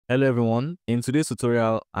Hello everyone, in today's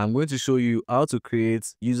tutorial, I'm going to show you how to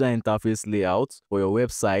create user interface layout for your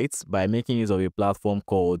website by making use of a platform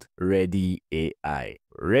called Readdy AI.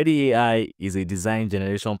 Readdy AI is a design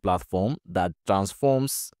generation platform that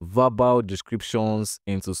transforms verbal descriptions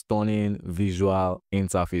into stunning visual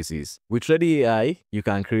interfaces. With Readdy AI, you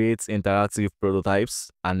can create interactive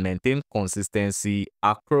prototypes and maintain consistency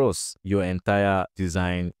across your entire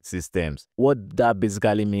design systems. What that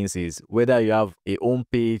basically means is whether you have a home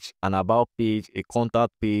page, an about page, a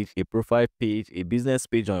contact page, a profile page, a business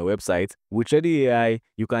page on your website, with Readdy AI,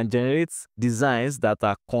 you can generate designs that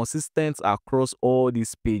are consistent across all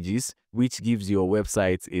these pages, which gives your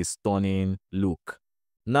website a stunning look.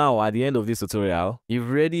 Now, at the end of this tutorial, if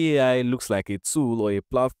Readdy AI looks like a tool or a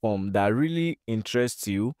platform that really interests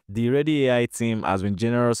you, the Readdy AI team has been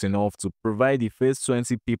generous enough to provide the first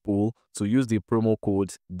 20 people to use the promo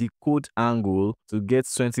code DECODEANGLE to get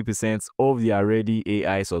 20% off their Readdy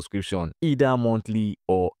AI subscription, either monthly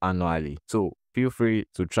or annually. So feel free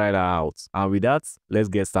to try that out. And with that, let's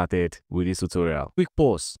get started with this tutorial. Quick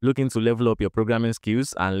pause. Looking to level up your programming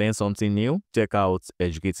skills and learn something new? Check out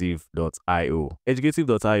educative.io.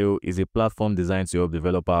 Educative.io is a platform designed to help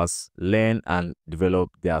developers learn and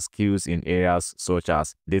develop their skills in areas such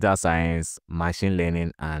as data science, machine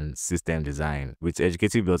learning, and system design. With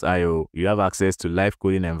educative.io, you have access to live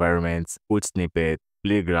coding environments, code snippets,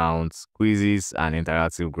 playgrounds, quizzes, and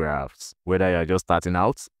interactive graphs. Whether you're just starting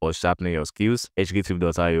out or sharpening your skills,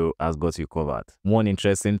 educative.io has got you covered. One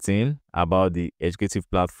interesting thing about the educative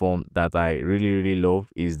platform that I really love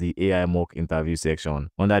is the AI mock interview section.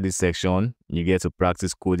 Under this section, you get to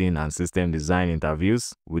practice coding and system design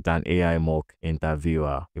interviews with an AI mock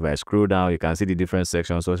interviewer. If I scroll down, you can see the different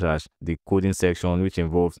sections such as the coding section, which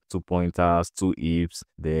involves 2 pointers, 2 ifs,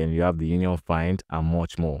 then you have the union find and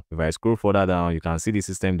much more. If I scroll further down, you can see the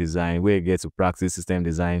system design where you get to practice system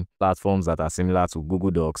design platforms that are similar to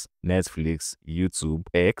Google Docs, Netflix, YouTube,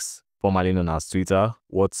 X, formerly known as Twitter,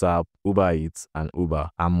 WhatsApp, Uber Eats, and Uber,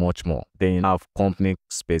 and much more. Then you have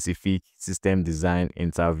company-specific system design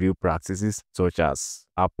interview practices such as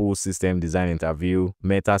Apple System Design Interview,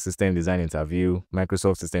 Meta System Design Interview,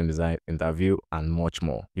 Microsoft System Design Interview, and much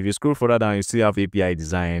more. If you scroll further down, you still have API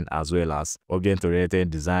design as well as object-oriented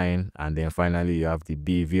design, and then finally you have the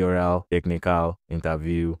behavioral technical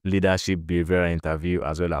interview, leadership behavioral interview,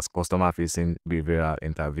 as well as customer-facing behavioral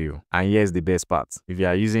interview. And here's the best part. If you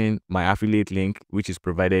are using my affiliate link, which is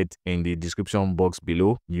provided in the description box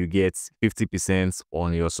below, you get 50%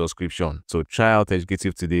 on your subscription. So try out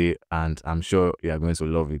Educative today and I'm sure you are going to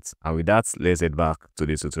love it. And with that, let's head back to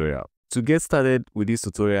the tutorial. To get started with this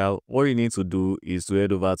tutorial, all you need to do is to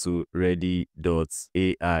head over to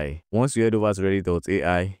Readdy.ai. Once you head over to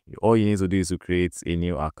Readdy.ai, all you need to do is to create a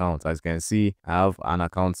new account. As you can see, I have an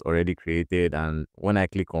account already created, and when I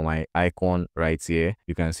click on my icon right here,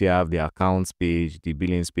 you can see I have the accounts page, the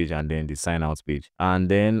billings page, and then the sign out page.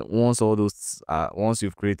 And then once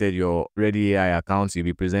you've created your Readdy AI account, you'll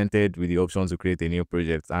be presented with the option to create a new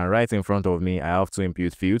project. And right in front of me, I have 2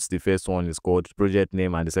 input fields. The first one is called project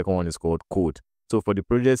name and the second one is called code. So for the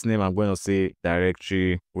project name, I'm going to say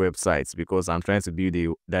directory websites because I'm trying to build a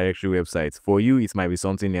directory website. For you, it might be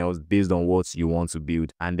something else based on what you want to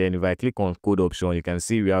build. And then if I click on code option, you can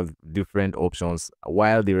see we have different options.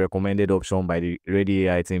 While the recommended option by the Readdy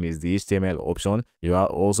AI team is the HTML option, you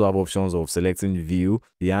also have options of selecting view,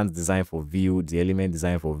 the ant design for view, the element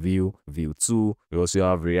design for view, view 2. We also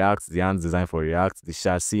have React, the ant design for React, the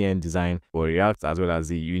CN design for React, as well as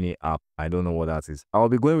the Uni app. I don't know what that is. I'll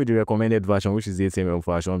be going with the recommended version, which is the HTML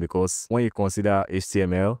version, because when you consider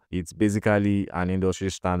HTML, it's basically an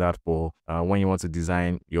industry standard for when you want to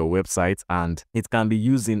design your website, and it can be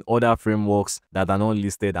used in other frameworks that are not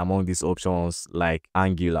listed among these options like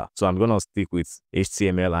Angular. So I'm going to stick with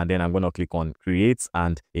HTML and then I'm going to click on create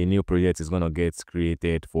and a new project is going to get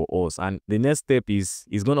created for us. And the next step is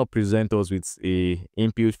going to present us with a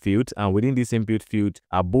input field, and within this input field,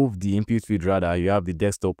 above the input field rather, you have the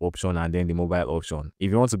desktop option and then the mobile option.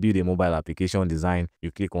 If you want to build a mobile application design,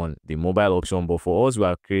 you click on the mobile option, but for us, we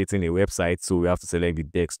are creating a website, so we have to select the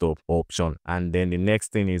desktop option. And then the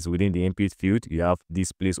next thing is within the input field, you have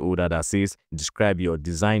this placeholder that says describe your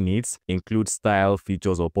design needs, include style,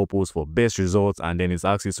 features, or purpose for best results, and then it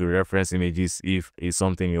asks you to reference images if it's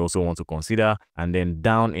something you also want to consider. And then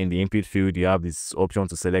down in the input field, you have this option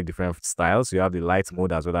to select different styles. You have the light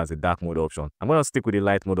mode as well as the dark mode option. I'm going to stick with the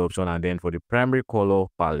light mode option, and then for the primary color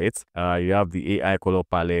palette, you have the AI color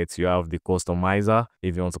palette, you have the custom customizer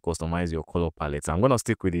if you want to customize your color palette. I'm going to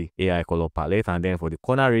stick with the AI color palette, and then for the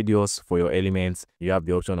corner radius for your elements, you have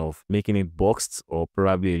the option of making it boxed or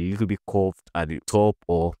probably a little bit curved at the top,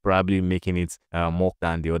 or probably making it more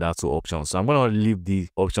than the other two options. So I'm going to leave the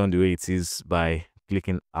option the way it is by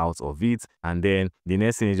clicking out of it. And then the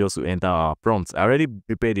next thing is just to enter our prompts. I already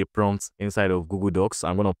prepared a prompt inside of Google Docs.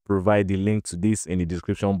 I'm going to provide the link to this in the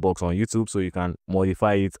description box on YouTube, so you can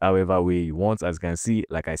modify it however way you want. As you can see,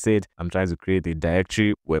 like I said, I'm trying to create a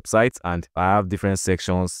directory website, and I have different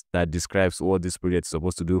sections that describes what this project is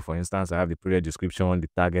supposed to do. For instance, I have the project description, the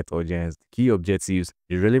target audience, the key objectives,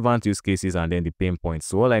 the relevant use cases, and then the pain points.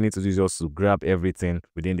 So all I need to do is just to grab everything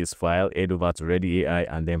within this file, head over to Readdy AI,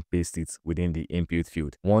 and then paste it within the input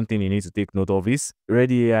field. One thing you need to take note of is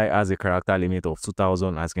Readdy AI has a character limit of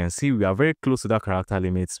 2000. As you can see, we are very close to that character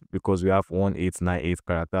limit because we have 1898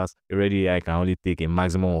 characters. Readdy AI can only take a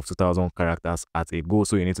maximum of 2000 characters at a go,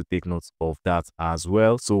 so you need to take note of that as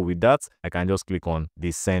well. So with that, I can just click on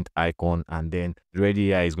the send icon, and then Readdy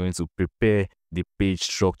AI is going to prepare the page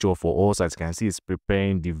structure for us. As you can see, it's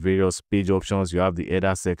preparing the various page options. You have the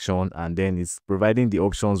header section, and then it's providing the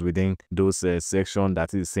options within those section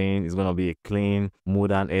that is saying it's going to be a clean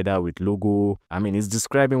modern header with logo. I mean, it's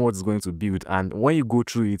describing what it's going to build, and when you go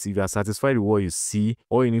through it, if you are satisfied with what you see,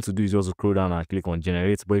 all you need to do is just scroll down and click on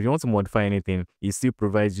generate. But if you want to modify anything, it still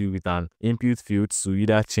provides you with an input field to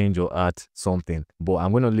either change or add something. But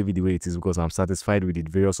I'm going to leave it the way it is because I'm satisfied with the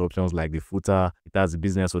various options, like the footer. It has the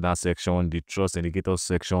business owner section, the trust indicator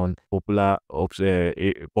section, popular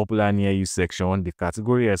near you section, the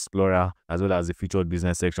category explorer, as well as the featured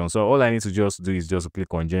business section. So all I need to just do is just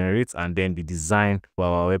click on generate, and then the design for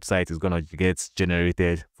our website is gonna get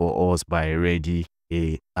generated for us by Readdy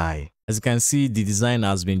AI. As you can see, the design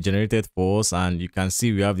has been generated for us, and you can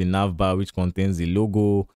see we have the nav bar, which contains the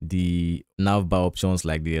logo, the nav bar options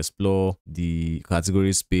like the explore, the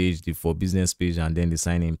categories page, the for business page, and then the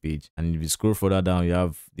sign in page. And if you scroll further down, you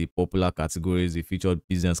have the popular categories, the featured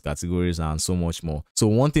business categories, and so much more. So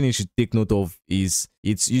one thing you should take note of is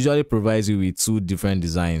it usually provides you with two different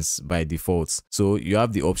designs by default. So you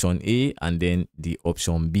have the option A and then the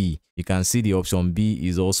option B. You can see the option B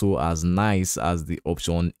is also as nice as the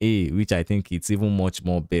option A, which I think it's even much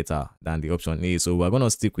more better than the option A. So we're going to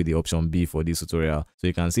stick with the option B for this tutorial. So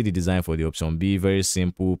you can see the design for the option B, very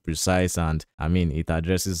simple, precise, and I mean, it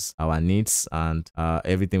addresses our needs and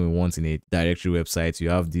everything we want in a directory website. You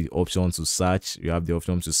have the option to search, you have the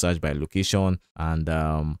option to search by location, and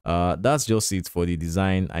that's just it for the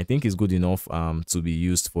design. I think it's good enough to be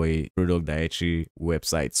used for a product directory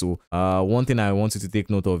website. So one thing I want you to take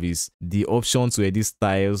note of is the option to edit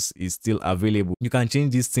styles is still available. You can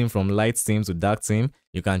change this theme from light theme to dark theme.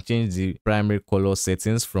 You can change the primary color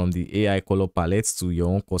settings from the AI color palette to your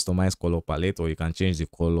own customized color palette, or you can change the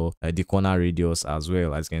color, the corner radius as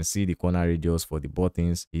well. As you can see, the corner radius for the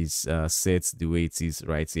buttons is set the way it is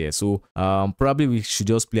right here. So probably we should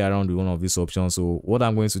just play around with one of these options. So what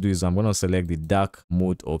I'm going to do is I'm going to select the dark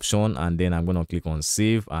mode option, and then I'm going to click on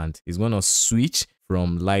save, and it's going to switch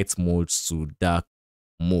from light mode to dark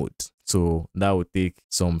mode. So that will take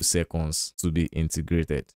some seconds to be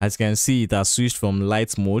integrated. As you can see, it has switched from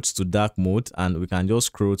light mode to dark mode, and we can just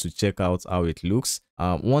scroll to check out how it looks.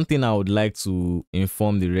 One thing I would like to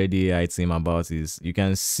inform the Readdy AI team about is you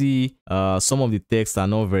can see some of the text are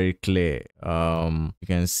not very clear. You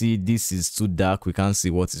can see this is too dark. We can't see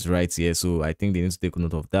what is right here. So I think they need to take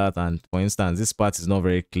note of that. And for instance, this part is not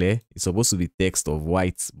very clear. It's supposed to be text of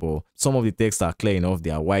white, but some of the texts are clear enough. They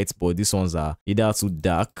are white, but these ones are either too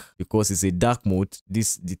dark. Because it's a dark mode,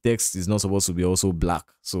 the text is not supposed to be also black.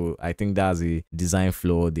 So I think that's a design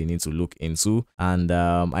flaw they need to look into. And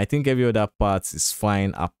I think every other part is fine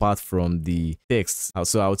apart from the text.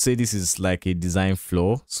 So I would say this is like a design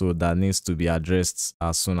flaw, so that needs to be addressed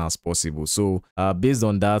as soon as possible. So based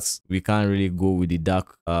on that, we can't really go with the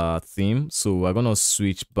dark theme. So we're going to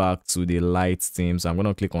switch back to the light theme. So I'm going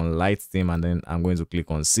to click on light theme, and then I'm going to click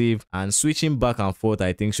on save. And switching back and forth,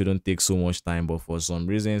 I think shouldn't take so much time, but for some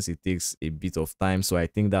reasons it takes a bit of time. So I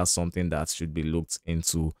think that's something that should be looked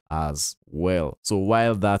into as well. So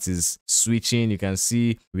while that is switching, you can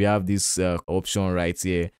see we have this option right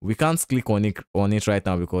here. We can't click on it right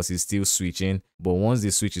now because it's still switching, But once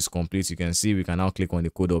the switch is complete, you can see we can now click on the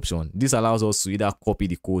code option. This allows us to either copy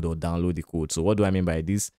the code or download the code. So what do I mean by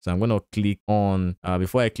this? So I'm going to click on,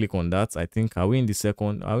 before I click on that, I think, are we in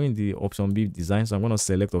the option B design? So I'm going to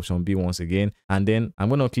select option B once again, and then I'm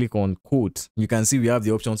going to click on code. You can see we have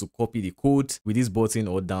the option to copy the code with this button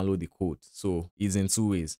or download the code. So it's in two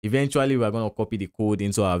ways. Eventually, we're going to copy the code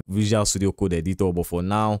into our Visual Studio Code editor, but for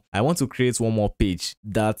now, I want to create one more page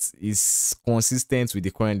that is consistent with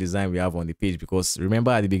the current design we have on the page, because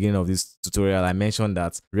remember at the beginning of this tutorial, I mentioned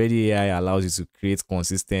that Readdy AI allows you to create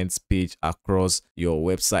consistent page across your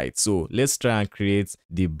website. So let's try and create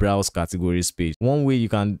the browse categories page. One way you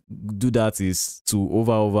can do that is to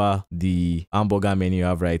hover over the hamburger menu you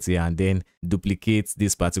have right here and then duplicate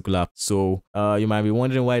this particular. So you might be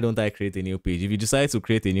wondering, why don't I create a new page? If you decide to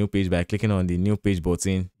create a new page by clicking on the new page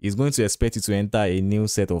button, it's going to expect you to enter a new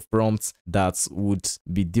set of prompts that would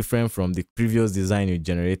be different from the previous design you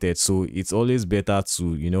generated. So it's always better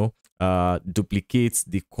to, duplicate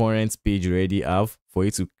the current page you already have for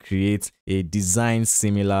you to create a design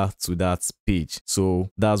similar to that page. So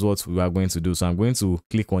that's what we are going to do. So I'm going to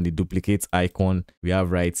click on the duplicate icon we have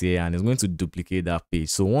right here, and it's going to duplicate that page.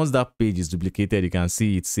 So once that page is duplicated, you can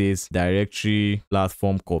see it says directory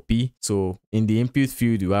platform copy. So in the input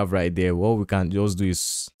field you have right there, what we can just do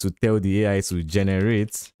is to tell the AI to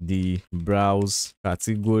generate the browse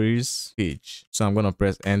categories page. So I'm going to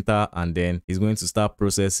press enter, and then it's going to start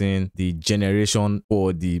processing the generation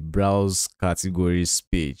for the browse categories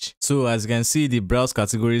page. So as you can see, the browse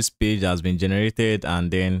categories page has been generated,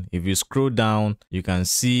 and then if you scroll down, you can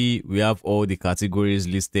see we have all the categories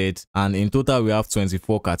listed, and in total we have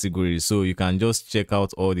 24 categories. So you can just check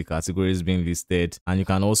out all the categories being listed, and you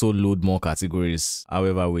can also load more categories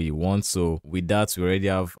however way you want. So with that, we already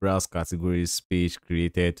have browse categories page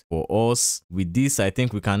created for us. With this, I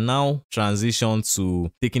think we can now transition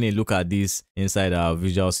to taking a look at this inside our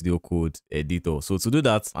Visual Studio Code editor. So to do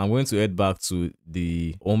that, I'm going to head back to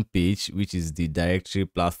the home page, which is the directory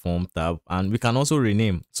platform tab, and we can also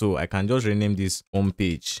rename. So I can just rename this home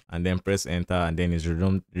page and then press enter, and then it's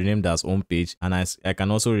renamed as home page. And I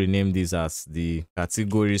can also rename this as the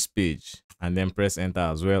categories page and then press enter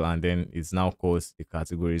as well, and then it's now called the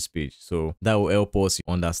categories page. So that will help us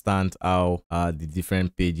understand how the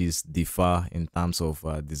different pages differ in terms of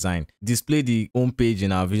design. Display the home page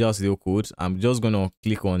in our Visual Studio Code. I'm just going to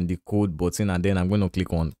click on the code button, and then I'm going to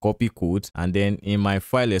click on copy code, and then in my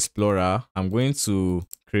file explorer, I'm going to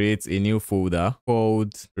create a new folder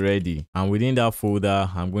called Readdy, and within that folder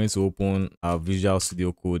I'm going to open our Visual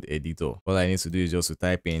Studio Code editor. All I need to do is just to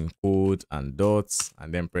type in code and dots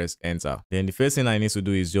and then press enter. Then the first thing I need to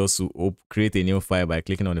do is just to create a new file by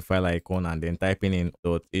clicking on the file icon and then typing in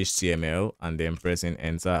 .html and then pressing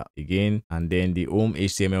enter again, and then the home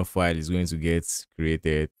HTML file is going to get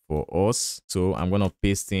created for us. So I'm going to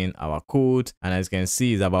paste in our code, and as you can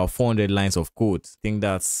see, it's about 400 lines of code. I think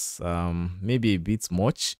that's maybe a bit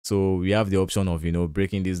much. So we have the option of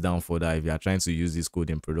breaking this down further if you are trying to use this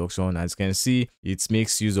code in production. As you can see, it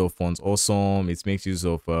makes use of fonts awesome. It makes use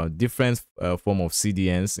of different form of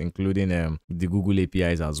CDNs, including the Google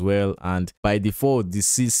APIs as well. And by default, the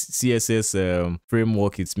CSS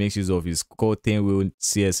framework it makes use of is called Tailwind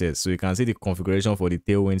CSS. So you can see the configuration for the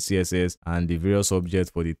Tailwind CSS and the various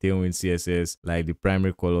objects for the Tailwind CSS, like the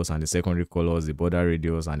primary colors and the secondary colors, the border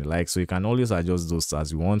radius and the like. So you can always adjust those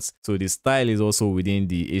as you want. So the style is also within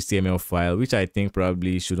the HTML file, which I think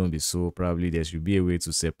probably shouldn't be so. Probably there should be a way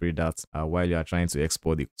to separate that while you are trying to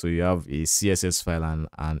export it. So you have a CSS file and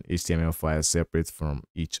an HTML file separate from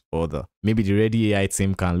each other. Maybe the Readdy AI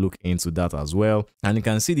team can look into that as well. And you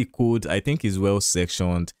can see the code, I think, is well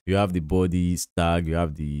sectioned. You have the body tag, you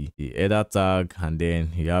have the header tag, and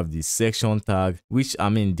then you have the section tag, which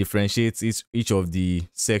differentiates each of the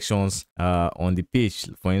sections on the page.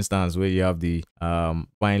 For instance, where you have the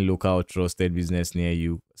find local trusted business near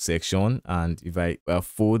you section, and if I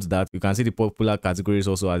fold that, you can see the popular categories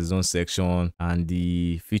also has its own section, and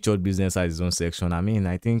the featured business has its own section.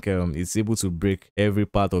 I think it's able to break every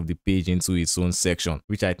part of the page into its own section,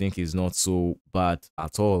 which I think is not so bad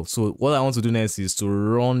at all. So what I want to do next is to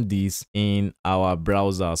run this in our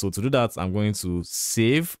browser. So to do that, I'm going to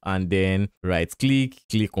save and then right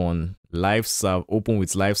click on live server, open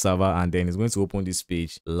with live server, and then it's going to open this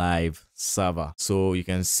page live server. So you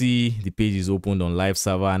can see the page is opened on live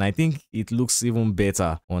server, far, and I think it looks even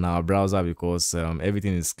better on our browser because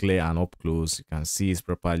everything is clear and up close. You can see it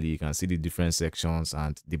properly. You can see the different sections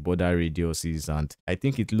and the border radiuses, and I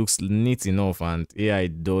think it looks neat enough, and AI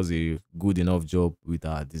does a good enough job with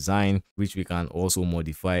our design, which we can also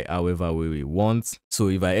modify however way we want. So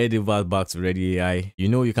if I head over back to Readdy AI,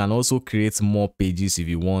 you can also create more pages if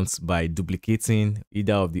you want by duplicating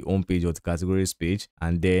either of the home page or the categories page,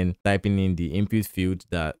 and then typing in the input field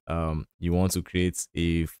that you want to create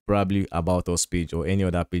a probably about us page or any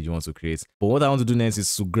other page you want to create. But what I want to do next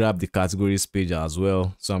is to grab the categories page as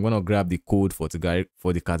well. So I'm going to grab the code for the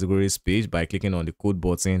categories page by clicking on the code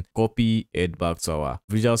button, copy, head back to our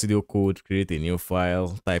Visual Studio Code, create a new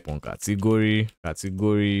file, type on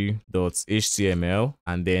category.html,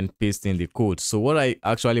 and then paste in the code. So what I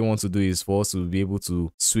actually want to do is for us to be able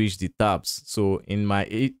to switch the tabs. So in my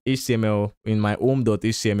HTML, in my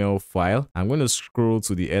home.html file, I'm going to scroll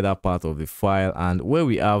to the header part of the file, and where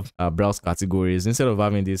we have browse categories, instead of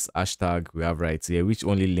having this hashtag we have right here, which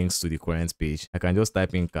only links to the current page, I can just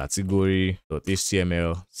type in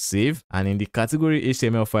category.html, save, and in the category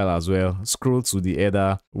HTML file as well, scroll to the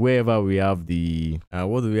header wherever we have the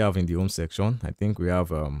what do we have in the home section? I think we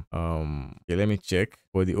have okay, let me check.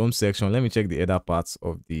 For the home section, let me check the header parts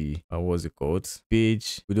of the what's it called,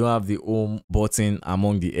 page. We don't have the home button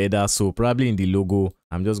among the header, so probably in the logo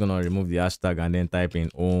I'm just gonna remove the hashtag and then type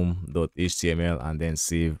in home.html and then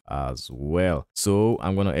save as well. So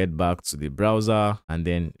I'm gonna head back to the browser and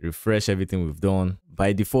then refresh everything we've done.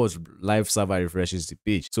 By default, live server refreshes the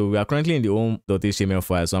page. So we are currently in the home.html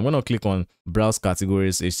file. So I'm going to click on browse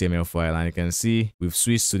categories HTML file, and you can see we've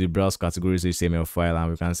switched to the browse categories HTML file,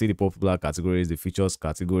 and we can see the popular categories, the features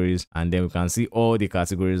categories, and then we can see all the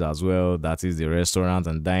categories as well. That is the restaurant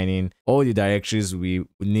and dining. All the directories we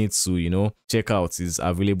need to, check out is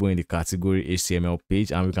available in the category HTML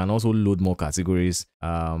page, and we can also load more categories.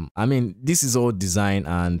 I mean, this is all design,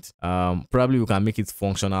 and probably we can make it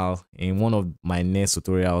functional in one of my next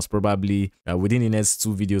tutorials. Probably within the next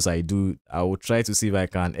 2 videos I will try to see if I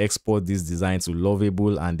can export this design to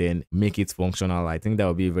Lovable and then make it functional. I think that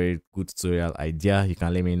would be a very good tutorial idea. You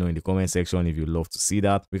can let me know in the comment section if you'd love to see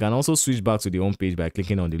that. We can also switch back to the home page by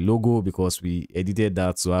clicking on the logo, because we edited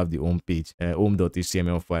that to have the home page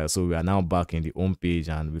home.html file. So we are now back in the home page,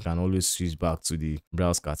 and we can always switch back to the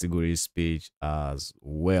browse categories page as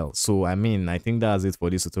well. So I mean, I think that's it for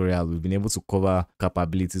this tutorial. We've been able to cover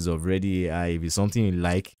capabilities of Readdy AI. If it's something you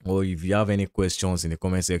like, or if you have any questions in the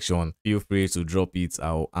comment section, feel free to drop it.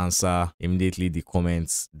 I'll answer immediately the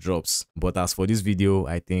comments drops. But as for this video,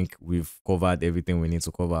 I think we've covered everything we need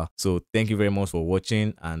to cover. So thank you very much for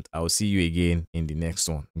watching, and I'll see you again in the next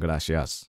one. Gracias.